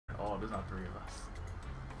there's not 3 of us.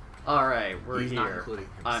 Alright, we're He's not here. including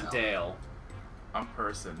I'm himself. Dale. I'm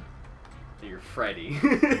person. You're Freddie.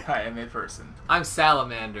 I am a person. I'm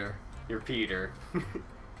Salamander. You're Peter.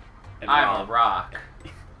 And I'm a rock.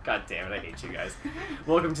 God damn it, I hate you guys.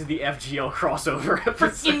 Welcome to the FGL crossover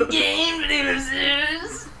episode. Game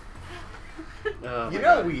losers! Oh You my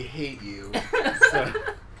know God. we hate you. So,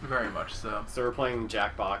 Very much so. so we're playing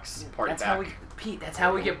Jackbox Party That's Pack. how we, Pete. That's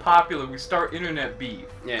how we get popular. We start internet beef.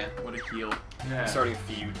 Yeah, What a heel. Yeah. we're starting a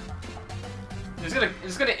feud.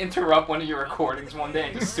 Just gonna interrupt one of your recordings one day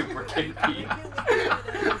and just super kick Pete.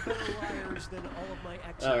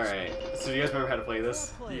 Alright, so do you guys remember how to play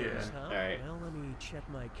this? Yeah. Alright.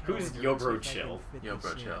 Who's Yo Bro Chill? Yo,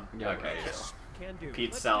 bro, chill. Okay,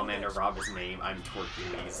 Pete Salamander, Rob his name, I'm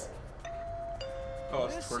Torcules. Oh,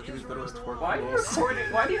 it's Twerky, but it was Twerky. Why are you recording?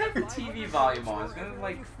 Why do you have the TV volume on? It's gonna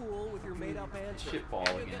like shitball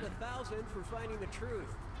again.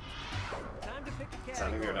 So I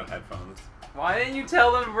think we don't have headphones. Why didn't you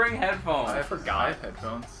tell them to bring headphones? I I forgot. have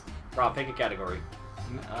headphones. Rob, pick a category.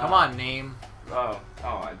 Come on, name. Oh,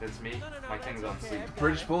 that's me. My thing's on sleep.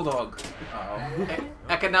 British Bulldog. Oh.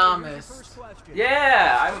 Economist.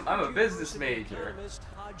 Yeah, I'm a business major.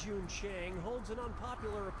 Jun Chang holds an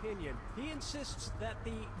unpopular opinion. He insists that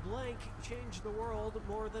the blank changed the world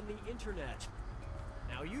more than the internet.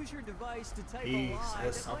 Now use your device to type a lie.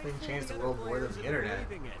 Has something changed the world more than the internet?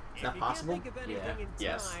 Is that possible? If you can't think of anything in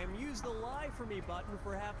Yes. time, use the lie for me button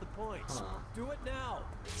for half the points. Huh. Do it now.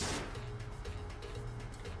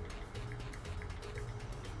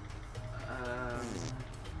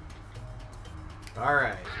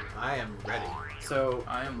 Alright, I am ready. So,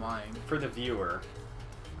 I am lying. for the viewer,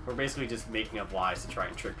 we're basically just making up lies to try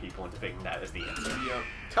and trick people into thinking that is the answer. Yep.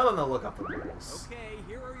 Tell them to look up the rules. Okay,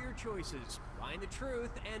 here are your choices. Find the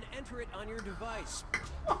truth and enter it on your device.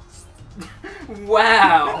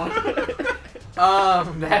 Wow.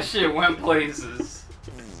 That shit went places.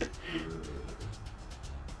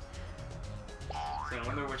 So I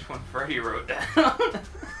wonder which one Freddie wrote down.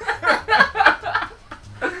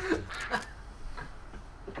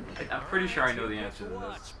 I'm pretty sure I know the answer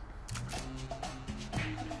to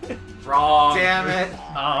this. Wrong. Damn it.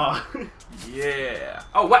 Oh. Yeah.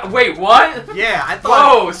 Oh, wait, what? Yeah, I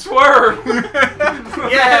thought. Whoa, swerve!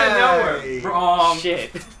 Yeah. Nowhere. Wrong.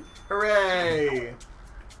 Shit. Hooray.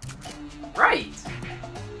 Right.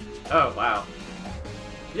 Oh, wow.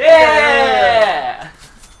 Yeah!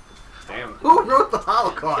 Damn. Who wrote the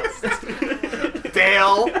Holocaust?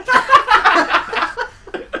 Dale.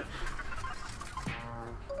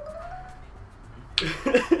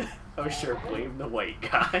 Oh, sure, blame the white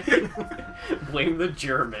guy. Blame the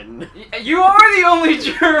German. You are the only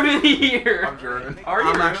German here! I'm German. Are you?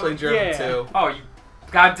 I'm actually German Yeah. too. Oh, you...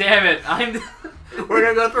 God damn it. I'm... We're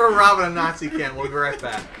gonna go throw Rob in a Nazi camp. We'll be right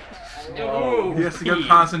back. Ooh, He has to go Pete.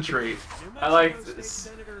 concentrate. I like this.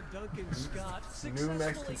 New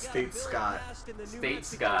Mexican State Scott. State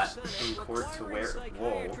Scott. In court to wear.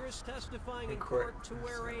 Whoa. In court,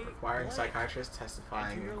 requiring psychiatrists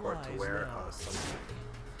testifying in court to wear something.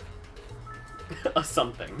 A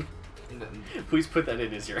something. Please put that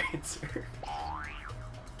in as your answer.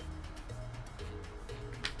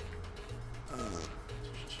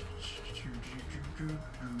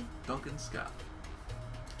 Duncan Scott.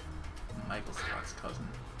 Michael Scott's cousin.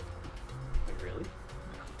 Like, really?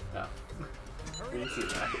 No. We didn't see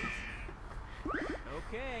that.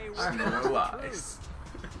 Okay, No lies.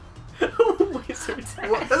 Wizard's hat.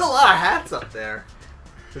 Well, there's a lot of hats up there.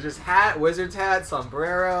 There's just hat, wizard's hat,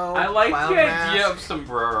 sombrero. I like clown the idea mask. of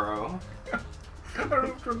sombrero. I don't know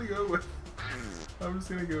which one to go with. I'm just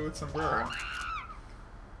gonna go with sombrero.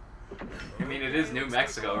 I mean, it is New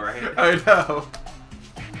Mexico, right? I know.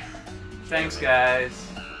 Thanks, guys.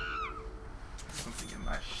 Something in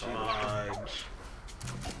my shit. Fudge.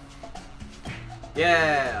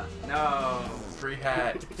 Yeah. No. Free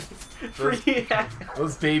hat. Free hat.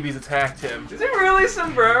 Those babies attacked him. Is it really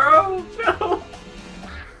sombrero? No.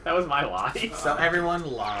 That was my lie. So everyone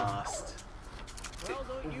lost.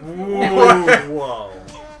 Whoa. Whoa.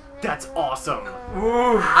 That's awesome.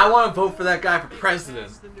 Ooh. I want to vote for that guy for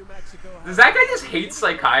president. Does that guy just hate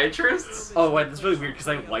psychiatrists? Oh, wait, that's really weird because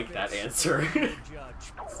I like that answer.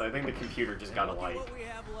 So I think the computer just got a like.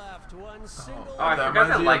 Oh, I forgot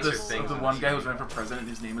that likes your thing. The one guy who's running for president,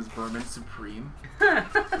 his name is Vermin Supreme. Wow.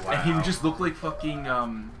 And he just looked like fucking,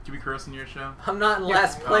 can we curse in your show? I'm not in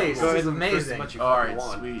last place. Go This ahead is and curse as amazing. much you Alright,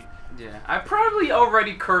 want. sweet. Yeah, I probably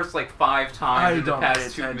already cursed like 5 times in the don't past pay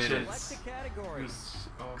 2 attention. minutes. Who's-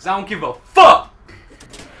 oh, Cause I don't give a fuck!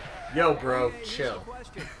 Yo, bro, chill.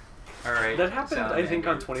 Alright. That happened, I think,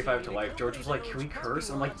 on salamander. 25 to Life. George was like, "Can we curse?"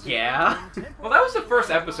 I'm like, "Yeah." Well, that was the first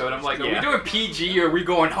episode. I'm like, are we Yeah. doing PG or are we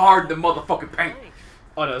going hard the motherfucking paint?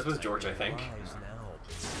 Oh no, this was George, I think.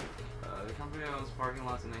 The company owns parking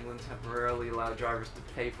lots in England temporarily allow drivers to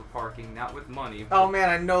pay for parking, not with money. Oh man,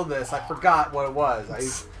 I know this. I forgot what it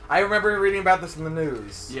was. I remember reading about this in the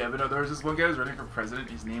news. Yeah, but no, there was this one guy who was running for president.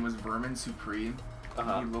 His name was Vermin Supreme.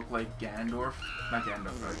 Uh-huh. He looked like Ganondorf. Not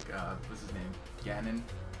Ganondorf, like, what's his name? Ganon?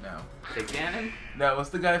 No. Say Ganon? No, what's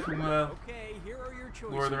the guy from, Okay, here are your choices.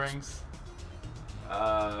 Lord of the Rings?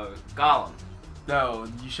 Gollum. No,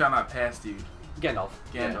 You Shall Not Pass, dude. Gandalf.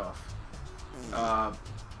 Gandalf.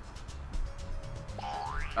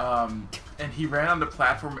 And he ran on the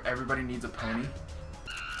platform Everybody Needs a Pony.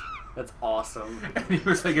 That's awesome. And he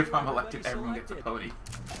was like, if I'm elected, everyone gets a pony.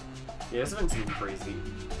 Yeah, this event seemed crazy.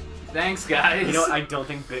 Thanks, guys. You know, I don't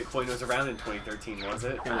think Bitcoin was around in 2013, was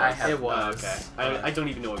it? It was. Okay. I don't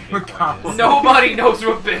even know what We're Bitcoin is. Nobody knows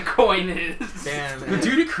what Bitcoin is. Damn. The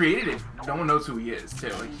dude who created it, no one knows who he is, too.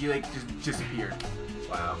 Like, he, like, just disappeared.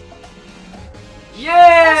 Wow.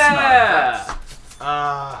 Yeah!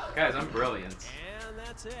 Guys, I'm brilliant. And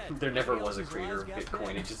that's it. There never was a creator of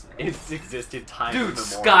Bitcoin. It's existed time Dude,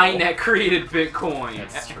 immemorial. Skynet created Bitcoin.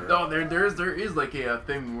 That's true. No, there is like a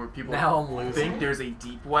thing where people Now I'm losing. think there's a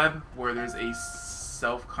deep web where there's a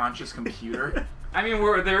self-conscious computer. I mean,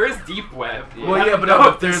 there is deep web. You Well, have yeah, to but know no,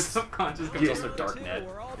 if there's- subconscious There's computer. also Darknet.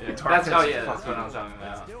 Yeah. Darknet's That's what fucking- I'm talking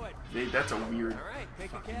about. Do it. That's a weird. All right,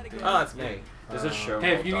 pick a category. Oh, that's me. There's a show.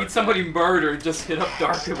 Hey, if called you need Darknet. somebody murdered, just hit up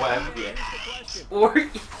Dark Web. Here's the question. Or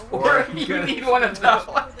Or you you need one of those.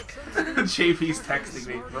 JP's texting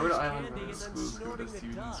me. Rhode Island Candy and then schools go to snorting the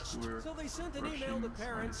students dust. who are So they sent an email to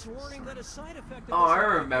parents warning that a side effect of Oh, this I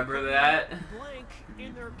effect remember that. blank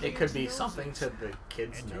in their It could kids' be noses. something to the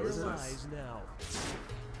kids' Enter your noses. lies now.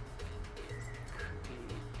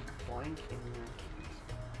 Blank in your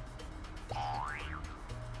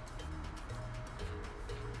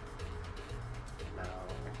No.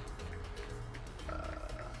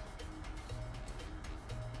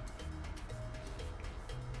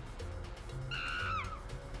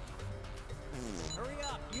 Hurry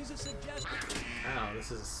up, use a suggestion. Oh,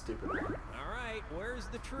 this is a stupid one. All right, where's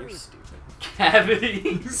the You're truth? stupid.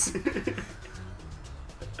 Cavities.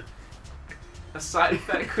 A side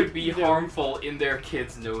effect could be harmful in their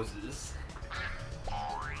kids' noses.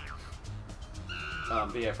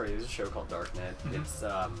 But yeah, Freddie, there's a show called Darknet. It's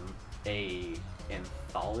a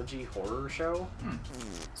anthology horror show.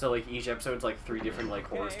 So like each episode's like 3 different like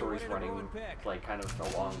horror Okay, stories what did running everyone pick? like kind of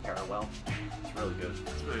along parallel. It's really good.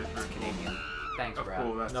 It's really It's Canadian. Thanks, Oh, Brad.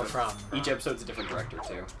 cool, that's No a- problem. Each episode's a different director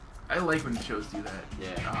too. I like when shows do that.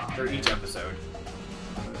 Yeah. Oh, For each man. episode.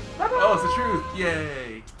 Oh, it's the truth!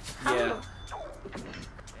 Yay! Yeah.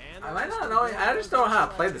 And I might not know. I just don't know how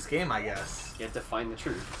to play this game, I guess. You have to find the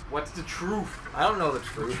truth. What's the truth? I don't know the The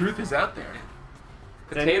truth. truth is out there.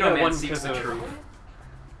 I knew Potato that Man one seeks because the of- truth.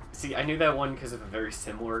 See, I knew that one because of a very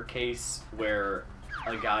similar case where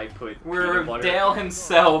a guy put Where peanut butter. Dale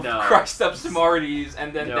himself No. crushed up Smarties,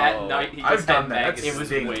 and then No. that night he I've just done had that. maggots. It was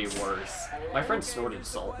Stings. way worse. My friend snorted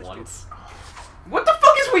salt once. What the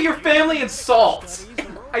fuck is with your family and salt?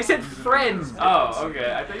 I said friends. Oh,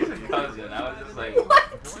 okay. I thought you said cousin. I was just like,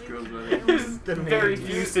 Girls, buddy. There's The very name.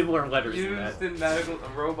 few similar letters in that. used in medical. A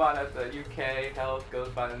robot at the UK Health goes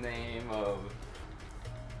by the name of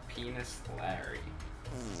Penis Larry.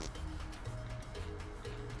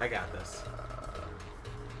 I got this.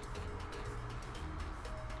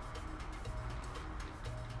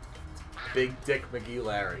 Big Dick McGee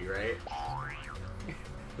Larry, right?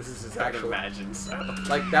 This is his I can actual. imagine so.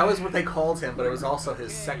 Like that was what they called him, but it was also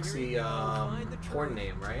his sexy porn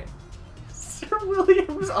name, right? Sir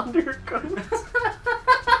William's undercoat.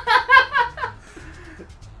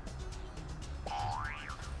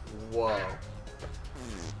 Whoa.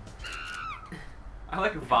 I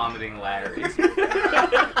like vomiting Larry.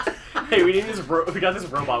 Hey, we got this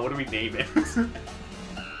robot. What do we name it?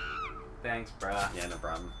 Thanks, bruh. Yeah, no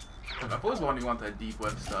problem. I've always wanted to want that deep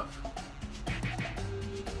web stuff.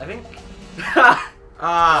 I think.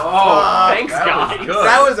 Ah, thanks, that was guys. good.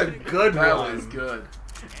 that was a good That one. was good.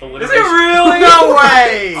 Is Alliteration. it really? No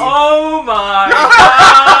way! Oh my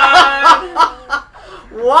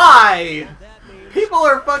god! Why? People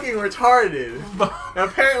are fucking retarded.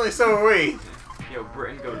 Apparently, so are we. Yo,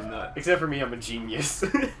 Britain goes nuts. Except for me, I'm a genius.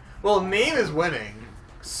 Well, name is winning,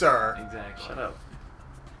 sir. Exactly. Shut up.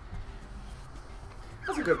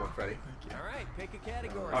 That's a good one, Freddie. All right, pick a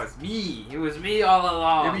category. Oh, it's me. It was me all Yeah,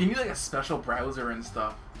 along. but you need like a special browser and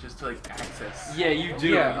stuff just to like access. Yeah, you do.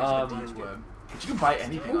 Yeah, the deep web. But you can buy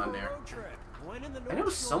anything on there. Road trip. When in the I know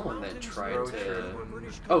North someone Shore that Mountains, tried Road to... trip.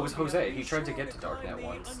 Oh, it was Jose. He tried to get to Darknet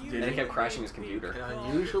once. Did And he? he kept crashing his computer. An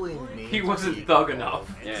unusually mean. He wasn't thug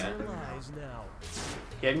enough. Yeah. Their lies now.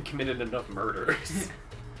 He hadn't committed enough murders.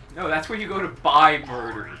 No, that's where you go to buy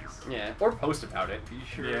murders. Yeah, or post about it. Be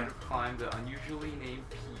sure Yeah. to climb the unusually named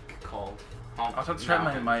peak called Hump I'll have to try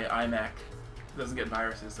Mountain. my iMac. It doesn't get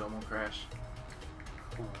viruses, so it won't crash.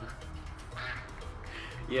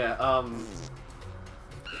 Yeah,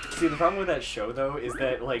 see, the problem with that show, though, is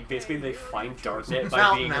that, like, basically they find Darknet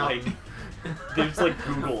by being, like... They just, like,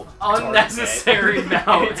 Google Unnecessary Darknet.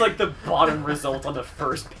 mount. And it's, like, the bottom result on the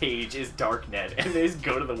first page is Darknet. And they just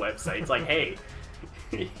go to the website. It's like, hey,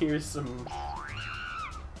 here's some...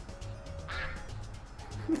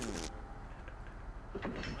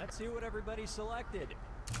 Let's see what everybody selected.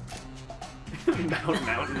 Mountain.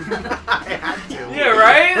 I had to. Yeah,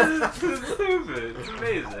 right? This is stupid. It's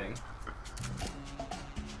amazing.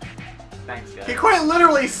 Thanks, guys. He quite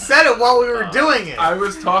literally said it while we were doing it. I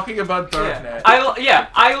was talking about Darknet.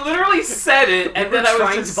 I literally said it, and then I was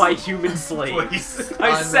trying just to buy human slaves. Please.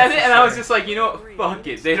 I said it, and I was just like, you know what? Fuck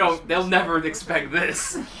it. They'll never expect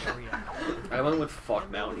this. I went with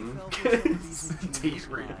Fuck Mountain. Date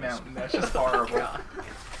Rape Mountain. That's just horrible.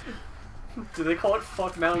 Do they call it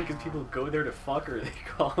Fuck Mountain because people go there to fuck, or they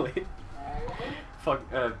call it Fuck?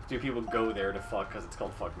 Do people go there to fuck because it's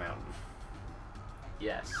called Fuck Mountain?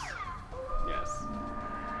 Yes. Yes.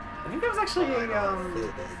 I think that was actually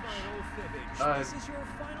This is your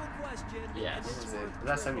final question. Yes. what was it?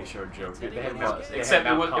 That 70 Show joke. They had It Mount, was. they had Except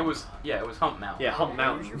Mount it was Hump Mountain. Yeah, Hump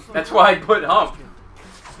Mountain. That's why I put Hump.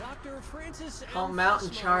 Dr. Francis Hump Mountain,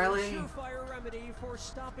 Alphasma, Charlie. surefire remedy for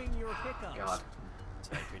stopping your hiccups. God.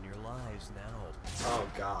 Type in your lies now. Oh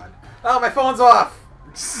god. Oh, my phone's off.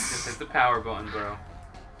 Just hit the power button, bro.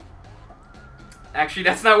 Actually,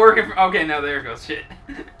 that's not working for. Okay, no, there it goes. Shit.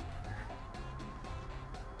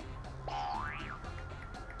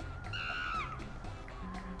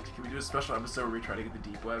 Can we do a special episode where we try to get the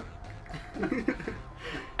deep web?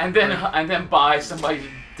 and then buy somebody's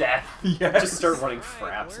death. Yeah. Just start running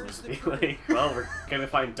fraps and just be like, well, we're gonna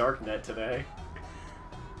find Darknet today.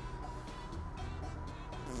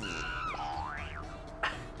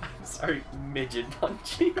 I'm sorry, midget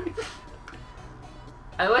punching.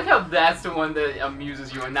 I like how that's the one that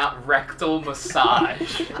amuses you and not rectal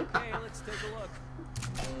massage. Okay, let's take a look.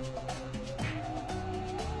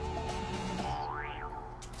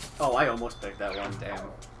 Oh, I almost picked that one,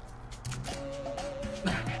 damn.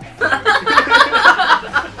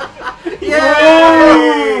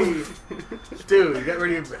 Yay! Dude, get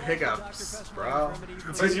rid of your hiccups, bro.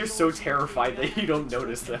 Because you're so terrified that you don't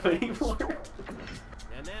notice them anymore.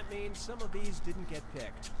 And that means some of these didn't get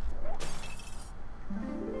picked.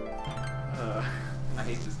 I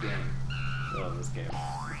hate this game. I love this game.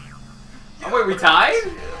 Oh wait, we tied?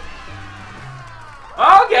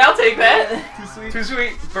 Oh, okay, I'll take that. Too sweet. Too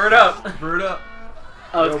sweet. Bird up. Bird up.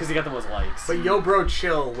 Oh, it's because he got the most likes. But Yo Bro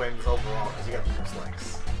Chill wins overall because he got the most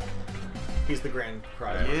likes. He's the grand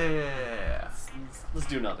prize. Yeah. Let's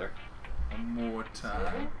do another. One more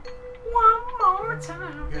time. One more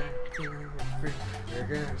time.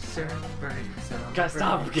 Guys,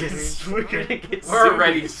 stop, because we're gonna get We're sued.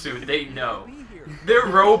 already sued. They know. They're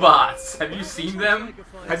robots. Have you seen them?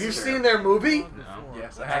 Have you seen their movie? No.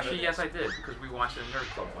 Yes, I have Actually, it. yes, I did because we watched it in Nerd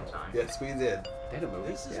Club one time. Yes, we did. They had a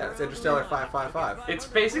movie. Yeah, it's Interstellar 555. It's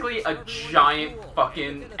basically a giant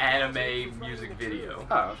fucking anime music video.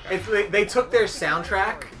 Oh, okay. They took their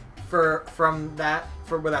soundtrack from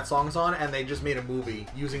where that song's on, and they just made a movie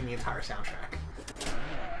using the entire soundtrack.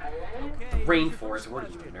 Okay, Rainforest, what are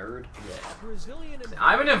you, a nerd? Brazilian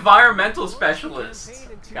I'm an environmental specialist.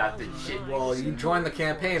 Got this shit. Well, you joined the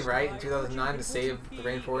campaign, right, in 2009 to save the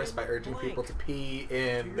rainforest by urging people to pee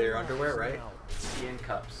in their underwear, right? In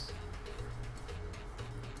cups.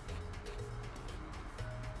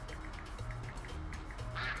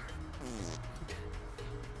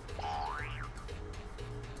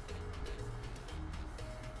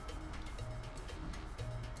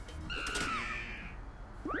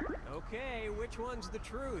 Okay, which one's the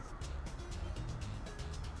truth?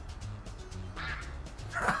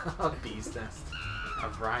 A bee's nest. A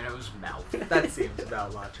rhino's mouth. That seems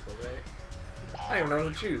about logical, right? I don't even know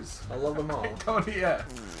who to choose. I love them all. Don't, yeah.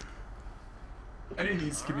 I didn't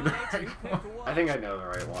need to give me the Alright, right you pick one. I think I know the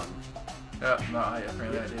right one. No,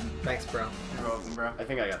 apparently I didn't. Thanks, bro. You're welcome, bro. I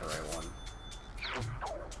think I got the right one.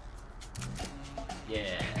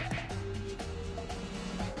 Yeah.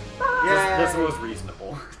 Yeah, That's the most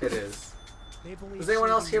reasonable. it is. They believe Does anyone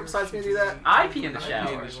else here saving besides me do that? I pee in the I pee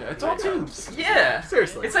shower. in the shower. It's all tubes. Yeah.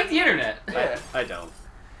 Seriously. It's like the internet. Yeah. I don't.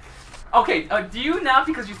 Okay, do you not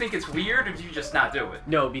because you think it's weird, or do you just not do it?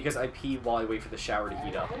 No, because I pee while I wait for the shower to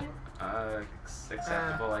heat up.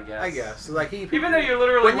 Acceptable, I guess. I guess. So, like even though you're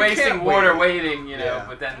literally when you wasting can't water wait. waiting, you know. Yeah.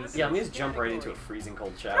 But then Yeah, let me just jump right into a freezing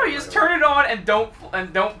cold shower. no, you just turn it on and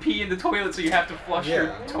don't pee in the toilet, so you have to flush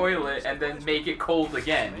your toilet and then make it cold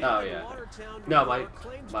again. Oh yeah. No,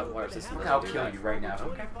 my water system. I'll kill you right now.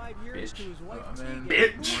 Okay. Bitch. Oh, man.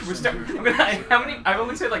 Bitch. We're starting. How many? I've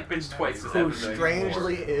only said like bitch twice this Who episode.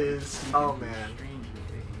 strangely is. Oh man.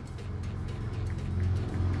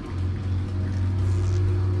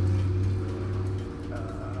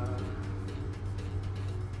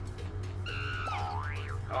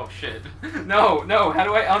 Oh shit. No, no. How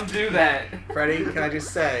do I undo that? Freddie, can I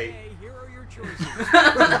just say? Hey, here are your choices.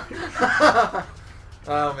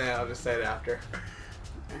 Oh man, I'll just say it after.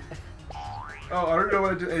 Oh, I don't know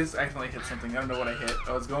what I did. I just accidentally hit something. I don't know what I hit.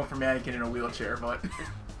 I was going for mannequin in a wheelchair, but...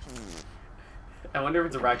 I wonder if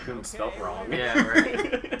it's a raccoon spelt wrong. Yeah,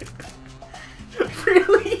 right.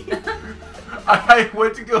 Really? I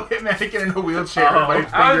went to go hit mannequin in a wheelchair, and my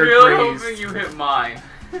finger I was really grazed. hoping you hit mine.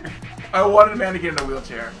 I wanted a mannequin in a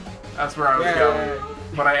wheelchair. That's where I was Yeah. going.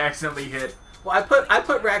 But I accidentally hit... Well, I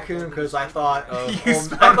put raccoon because I thought of. You I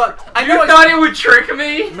spelled- thought I You know thought it would trick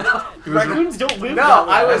me? No, Raccoons don't live No, that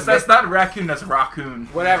I long. was- That's not raccoon, that's raccoon.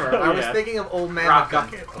 whatever. I was Yeah. thinking of Old Man Rockin'.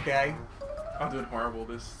 McGucket. Okay. I'm doing horrible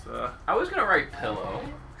this... I was gonna write pillow.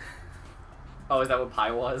 Oh, is that what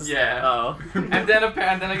pie was? Yeah. Oh. And then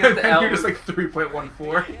I got the L. You're just like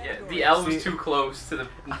 3.14. Yeah, the L was See- too close to the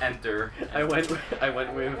enter. I went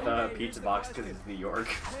with Pizza Box because it's New York.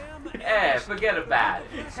 Eh, forget about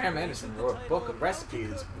it. Sam Anderson wrote a book of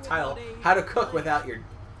recipes titled "How to Cook Without Your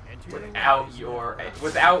Without your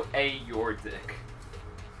dick.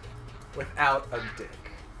 Without a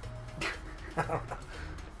Dick." I don't know.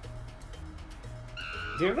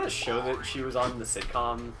 Do you remember that show that she was on, the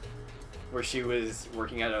sitcom, where she was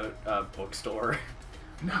working at a bookstore?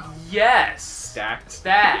 No. Yes.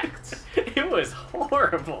 Stacked. It was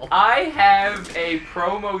horrible. I have a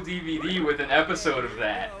promo DVD with an episode of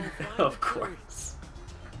that. Of course.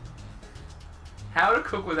 How to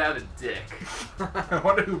cook without a dick. I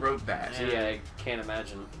wonder who wrote that. Gee, I can't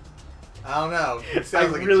imagine. I don't know. It I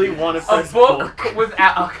sounds like really a want to A first book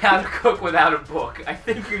without how to cook without a book. I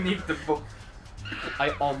think you need the book. I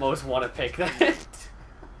almost want to pick that.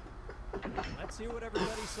 Let's see what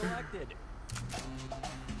everybody selected.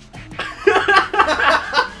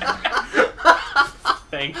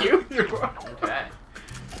 Thank you. Okay.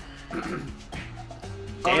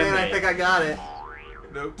 Oh man, I think I got it.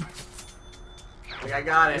 Nope. I think I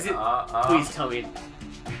got Is it. it? Please tell me.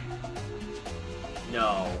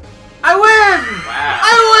 No. I win! Wow.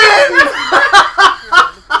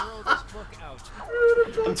 Throw this book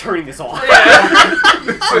out. I'm turning this off.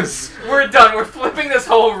 Yeah. We're done. We're flipping this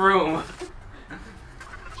whole room.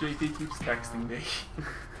 JP keeps texting me.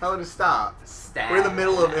 Tell her to stop. We're in the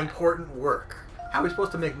middle of important work. How are we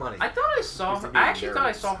supposed to make money? I thought I saw Used to her. be I actually thought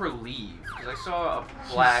I nerds. saw her leave because I saw a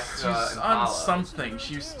black She's Impala. on something.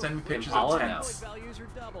 She sent me pictures Impala of now. tents. Values are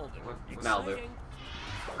doubled. Malibu.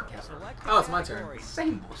 Select Oh, it's my turn. category.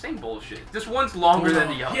 Same bullshit. This one's longer than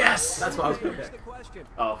the other. Yes! That's what I was gonna Here's pick. the question.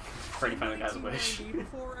 Oh, Freddie finally got his wish. 1990,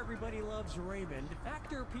 before Everybody Loves Raymond,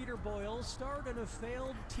 actor Peter Boyle starred in a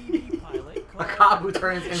failed TV pilot A called cop who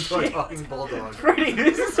turns into a Shit. talking bulldog. Freddie,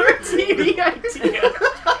 this is our TV idea.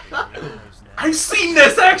 I've seen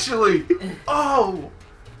this actually! Oh!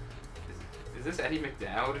 Is this Eddie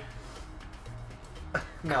McDowd?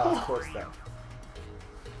 No, of course though.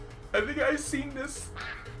 I think I've seen this.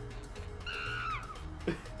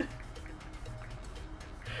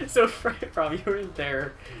 So, Rob, you were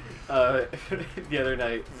there the other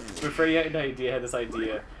night, but Freddie had this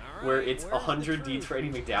idea where it's 100 deeds for Eddie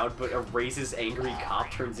McDowd, but a racist, angry cop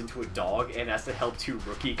turns into a dog and has to help two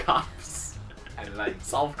rookie cops I like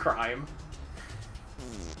solve crime.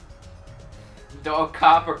 dog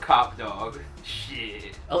cop or cop dog.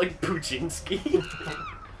 Shit. I like Puczynski.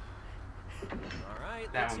 All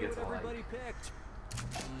right, That let's one see gets what a like. everybody picked.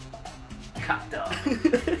 Cop dog.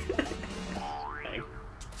 Dang.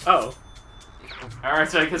 Oh. Alright,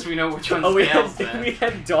 so I guess we know which one's Oh, we Dale's had, then. we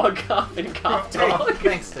had dog cop and cop Hey, dog.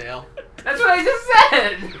 thanks, Dale. That's what I just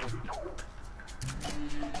said!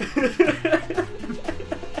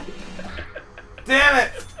 Damn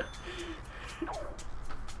it!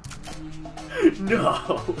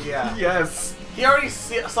 No. Yeah. Yes. He already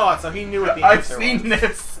saw it, so he knew what the I've answer seen was.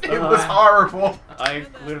 this. It was horrible. I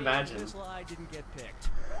would imagine. This lie didn't get picked.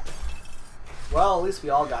 Well, at least we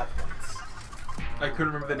all got points. I couldn't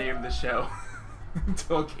remember the name of the show.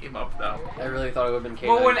 until it came up though. I really thought it would have been K9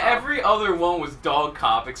 Well, when Cop. every other one was Dog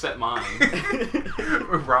Cop except mine.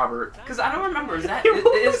 Robert. Because I don't remember, is that... It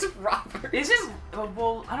is was Robert. Is his...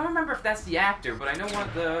 well, I don't remember if that's the actor, but I know one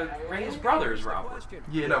of the Ray's brothers, Robert.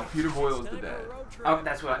 Yeah, no, Peter Boyle is the dad. Oh,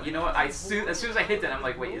 that's what... you know what? As soon as I hit that, I'm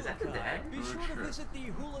like, wait, is that the dad? Be sure to visit the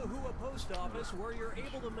Hula Hua post office where you're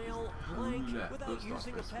able to mail blank without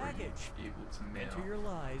using a package. Able to Enter mail. your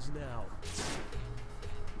lies now.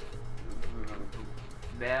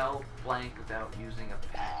 Mail blank without using a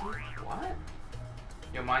package? What?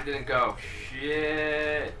 Yo, mine didn't go.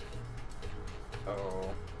 Shit. Oh.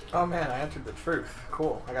 Oh man, I answered the truth.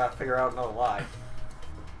 Cool. I gotta figure out another lie.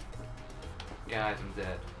 Guys, I'm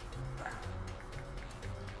dead.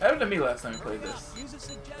 That happened to me last time we played this. Use a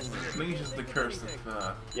suggestion. I think it's just the curse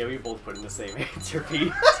of, Yeah, we both put in the same answer,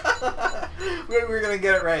 Pete. we were gonna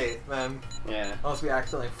get it right, then. Yeah. Unless we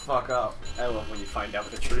accidentally fuck up. I love when you find out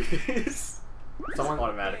what the truth is. Someone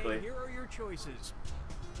automatically. Okay, here are your choices.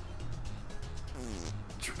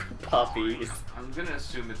 Puppies. I'm gonna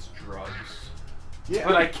assume it's drugs. Yeah.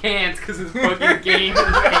 But I can't because it's fucking game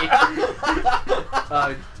in me.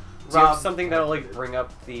 Do you have something that'll like bring up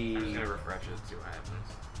I'm just the? gonna refresh it, see what happens.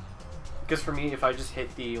 Because for me, if I just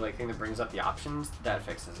hit the like thing that brings up the options, that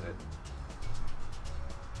fixes it.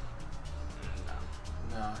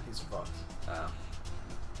 No, he's fucked. Oh.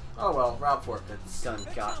 Oh well, Rob forfeits. Done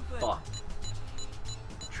got fucked.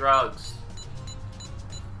 Drugs.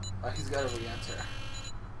 He's got to re-enter.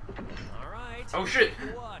 All right. Oh shit!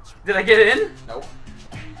 Watch. Did I get in? Nope.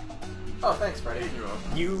 Oh, thanks, Freddie. You're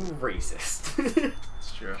welcome. You racist.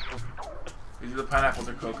 It's true. These are the pineapples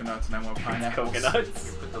or coconuts, and I want pineapples.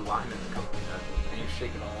 Coconuts. Put the lime in the coconut. And you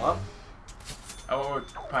shake it all up. I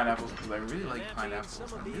want pineapples because I really like pineapples.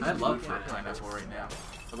 I'm really I'd love for a pineapple right now.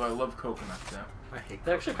 Although I love coconuts though. I hate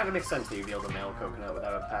That actually kind of makes sense that you'd be able to mail a coconut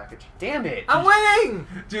without a package. Damn it! I'm winning!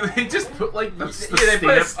 Dude, they just put like the Yeah, they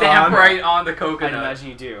put a stamp on. right on the I'd coconut. imagine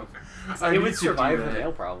you do. I It need would to survive do the that.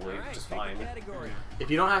 mail probably, All right, just pick a fine. category. If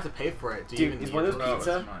you don't have to pay for it, do you Dude, even is need one of it? those No, it's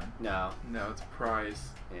pizza? mine. No. No, it's prize.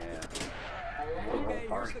 Yeah. Okay, here's the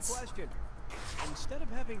Parts. question. Instead of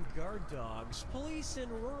having guard dogs, police in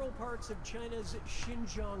rural parts of China's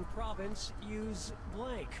Xinjiang province use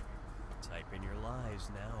blank. Type in your lies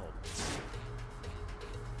now.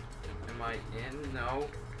 Am I in? No.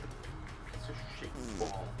 It's a shit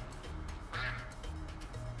ball.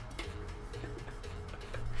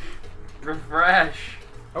 Refresh.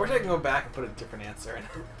 I wish I could go back and put a different answer in.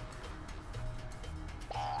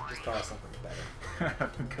 Just thought of something better. I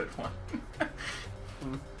have a good one.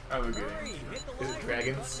 I have a good Hurry, answer. hit the Is it like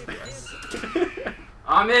dragons? button if you can't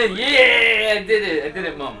I'm in. Yeah, I did it. I did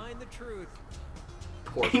it, Mom. find the truth.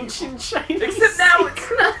 Poor people. Ancient Chinese. Except now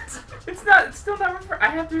it's not. It's not. It's still not refresh. I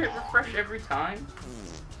have to hit refresh every time.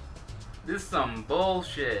 This is some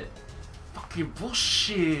bullshit. Fucking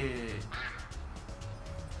bullshit.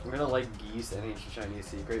 I'm gonna like geese and ancient Chinese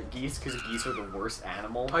secret. Geese, because geese are the worst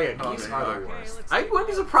animal. Oh yeah, Oh, geese they are are. the worst. let's I see wouldn't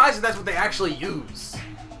be what- surprised if that's what they actually use.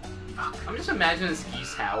 I'm just imagining this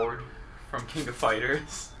Geese Howard from King of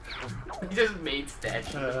Fighters. He just made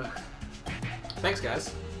statues. Thanks,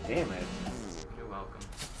 guys. Damn it. You're welcome.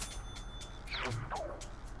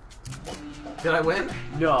 Did I win?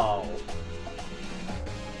 No.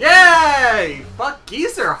 Yay! Fuck,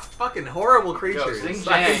 geese are fucking horrible creatures.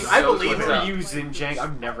 Xinjiang I knows believe what's it. up. You Xinjiang,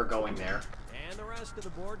 I'm never going there. And the rest of the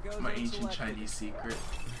board goes My ancient unselected. Chinese secret.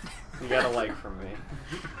 You got a like from me.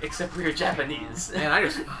 Except for your Japanese. Man, I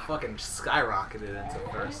just fucking skyrocketed into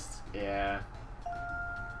first. Yeah.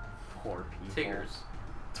 Poor people. Tiggers.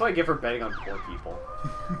 That's what I get for betting on poor people.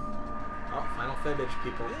 Oh, final fibbage,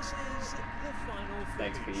 people. This is the final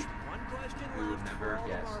Thanks, finish. Pete. One question We would left never for all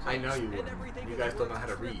guess. marbles, I know you and wouldn't. everything You is guys don't know worth how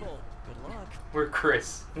to read. triple. Good luck. We're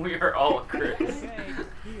Chris. We are all Chris. Okay,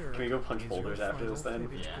 here Can we go punch is boulders your after this final then?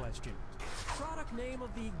 fibbage Yeah. question. Product name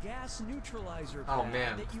of the gas neutralizer Oh, pad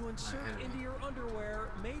man. that you insert enemy. into your underwear,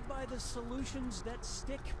 made by the Solutions That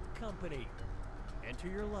Stick company. Enter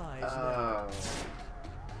your lies now. Oh.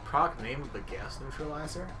 Product name of the gas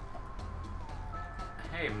neutralizer?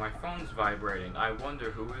 Hey, my phone's vibrating. I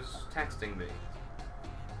wonder who is texting me.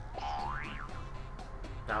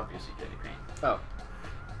 Obviously, Jenny Payne. Oh.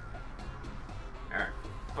 Alright,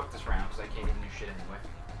 fuck this round because I can't get new shit anyway.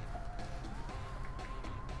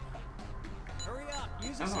 Hurry up!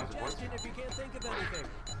 Use a I don't know, it's a voice suggestion if you can't think of anything.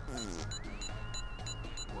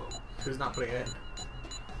 Whoa. Who's not putting it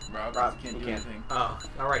in? Rob, Rob, can't you do can't. anything. Oh,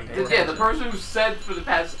 alright. Yeah, the person who said for the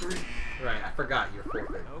past 3. Right, I forgot you're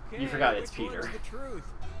forfeit. Okay, You forgot it's which one's Peter. the truth?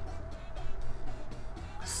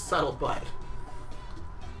 Subtle butt.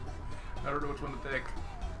 I don't know which one to pick.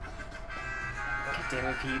 God damn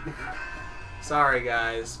it, Pete. Sorry,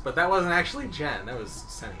 guys, but that wasn't actually Jen. That was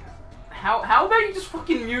Senia. How about you just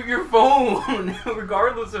fucking mute your phone,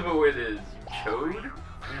 regardless of who it is, you chode?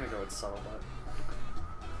 I'm gonna go with subtle butt.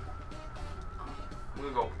 I'm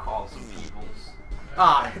gonna go call some peoples.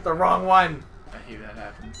 Ah, I hit the wrong one. I hate that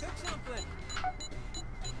happens. Pick something.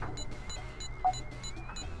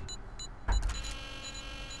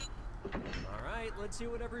 All right, let's see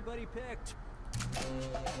what everybody picked.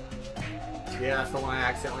 Yeah, that's the one I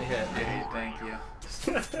accidentally hit. Yay, thank you.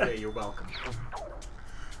 Yeah, you're welcome.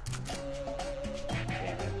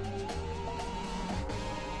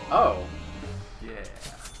 Oh. Yeah.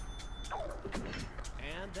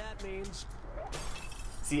 And that means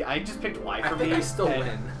See, I just picked Y I for think me. I still and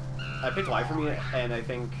win. I picked Y for me, and I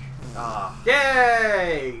think.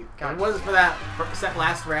 Yay! If God. it wasn't for that set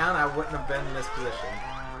last round, I wouldn't have been in this position.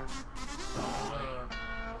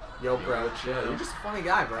 Yo, bro, chill. You're just a funny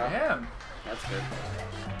guy, bro. I am. That's good.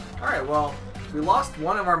 Alright, well, we lost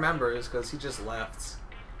one of our members because he just left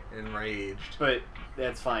enraged. But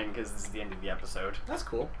that's fine, because this is the end of the episode. That's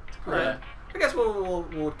cool. Alright. Alright. I guess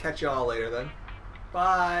we'll catch you all later then.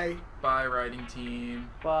 Bye. Bye, writing team.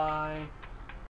 Bye.